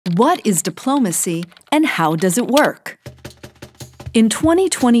What is diplomacy and how does it work? In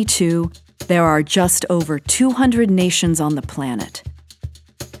 2022, there are just over 200 nations on the planet.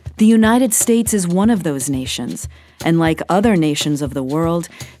 The United States is one of those nations, and like other nations of the world,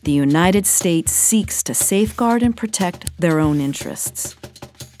 the United States seeks to safeguard and protect their own interests.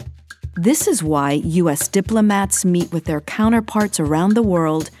 This is why U.S. diplomats meet with their counterparts around the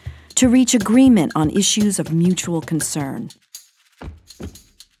world to reach agreement on issues of mutual concern.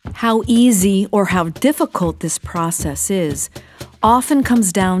 How easy or how difficult this process is often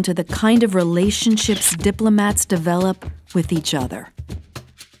comes down to the kind of relationships diplomats develop with each other.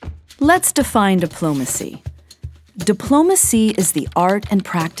 Let's define diplomacy. Diplomacy is the art and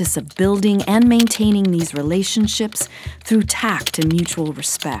practice of building and maintaining these relationships through tact and mutual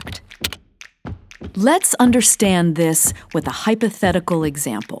respect. Let's understand this with a hypothetical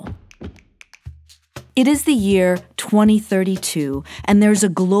example. It is the year 2032, and there's a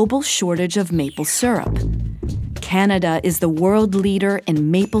global shortage of maple syrup. Canada is the world leader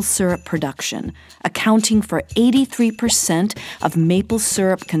in maple syrup production, accounting for 83% of maple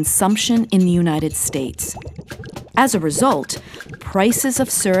syrup consumption in the United States. As a result, prices of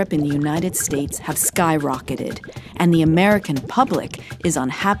syrup in the United States have skyrocketed, and the American public is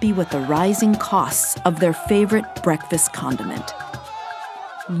unhappy with the rising costs of their favorite breakfast condiment.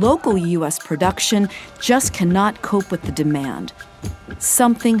 Local U.S. production just cannot cope with the demand.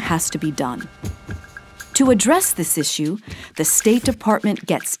 Something has to be done. To address this issue, the State Department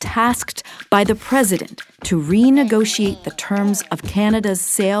gets tasked by the President to renegotiate the terms of Canada's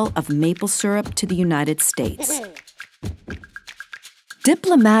sale of maple syrup to the United States.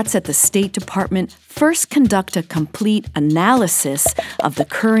 Diplomats at the State Department first conduct a complete analysis of the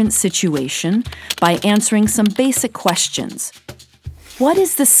current situation by answering some basic questions. What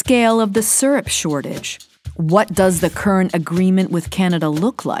is the scale of the syrup shortage? What does the current agreement with Canada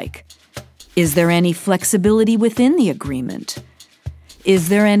look like? Is there any flexibility within the agreement? Is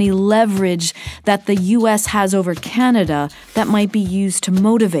there any leverage that the U.S. has over Canada that might be used to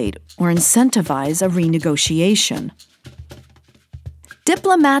motivate or incentivize a renegotiation?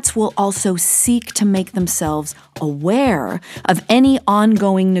 Diplomats will also seek to make themselves aware of any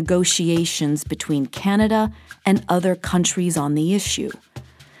ongoing negotiations between Canada and other countries on the issue.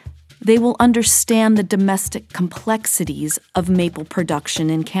 They will understand the domestic complexities of maple production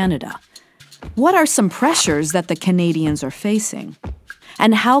in Canada. What are some pressures that the Canadians are facing?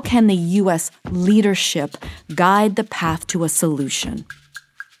 And how can the U.S. leadership guide the path to a solution?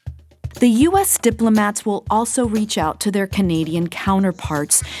 The U.S. diplomats will also reach out to their Canadian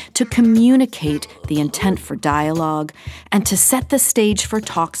counterparts to communicate the intent for dialogue and to set the stage for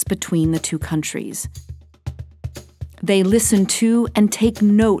talks between the two countries. They listen to and take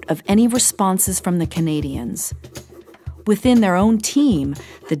note of any responses from the Canadians. Within their own team,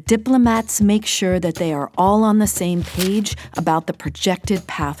 the diplomats make sure that they are all on the same page about the projected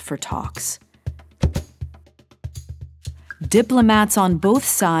path for talks. Diplomats on both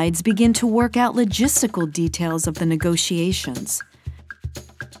sides begin to work out logistical details of the negotiations.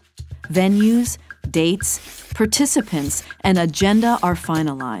 Venues, dates, participants, and agenda are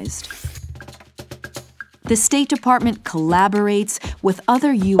finalized. The State Department collaborates with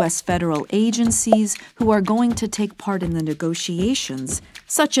other U.S. federal agencies who are going to take part in the negotiations,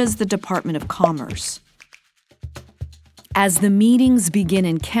 such as the Department of Commerce. As the meetings begin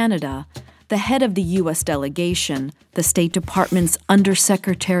in Canada, the head of the U.S. delegation, the State Department's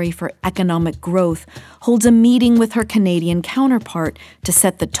Undersecretary for Economic Growth, holds a meeting with her Canadian counterpart to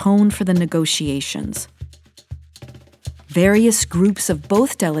set the tone for the negotiations. Various groups of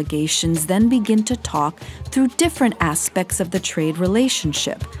both delegations then begin to talk through different aspects of the trade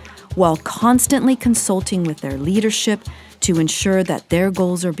relationship, while constantly consulting with their leadership to ensure that their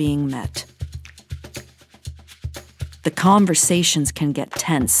goals are being met. The conversations can get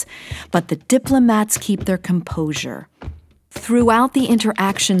tense, but the diplomats keep their composure. Throughout the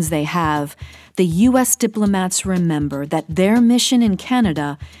interactions they have, the U.S. diplomats remember that their mission in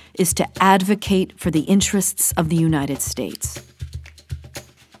Canada is to advocate for the interests of the United States.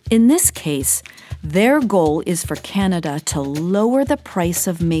 In this case, their goal is for Canada to lower the price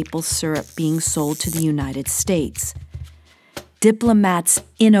of maple syrup being sold to the United States. Diplomats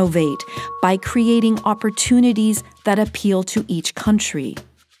innovate by creating opportunities that appeal to each country.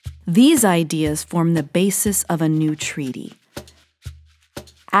 These ideas form the basis of a new treaty.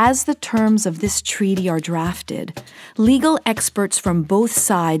 As the terms of this treaty are drafted, legal experts from both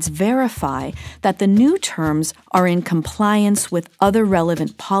sides verify that the new terms are in compliance with other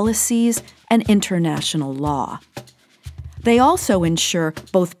relevant policies and international law. They also ensure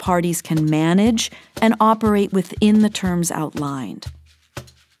both parties can manage and operate within the terms outlined.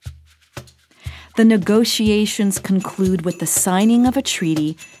 the negotiations conclude with the signing of a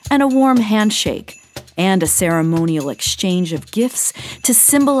treaty and a warm handshake, and a ceremonial exchange of gifts to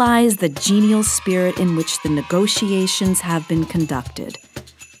symbolize the genial spirit in which the negotiations have been conducted.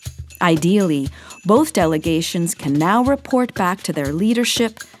 Ideally, both delegations can now report back to their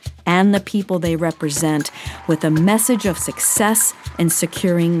leadership and the people they represent with a message of success in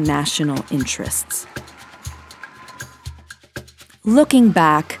securing national interests. Looking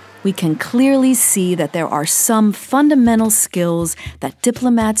back, we can clearly see that there are some fundamental skills that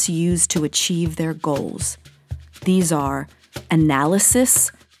diplomats use to achieve their goals. These are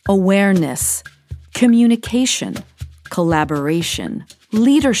analysis, awareness, communication, collaboration,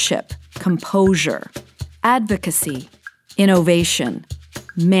 leadership, composure, advocacy, innovation,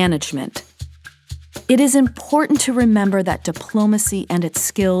 management. It is important to remember that diplomacy and its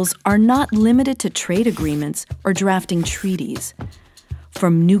skills are not limited to trade agreements or drafting treaties.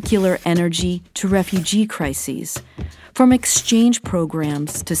 From nuclear energy to refugee crises, from exchange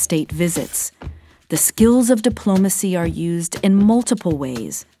programs to state visits, the skills of diplomacy are used in multiple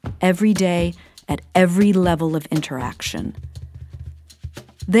ways, every day, at every level of interaction.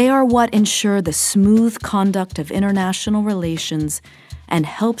 They are what ensure the smooth conduct of international relations and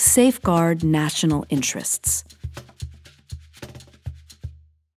help safeguard national interests.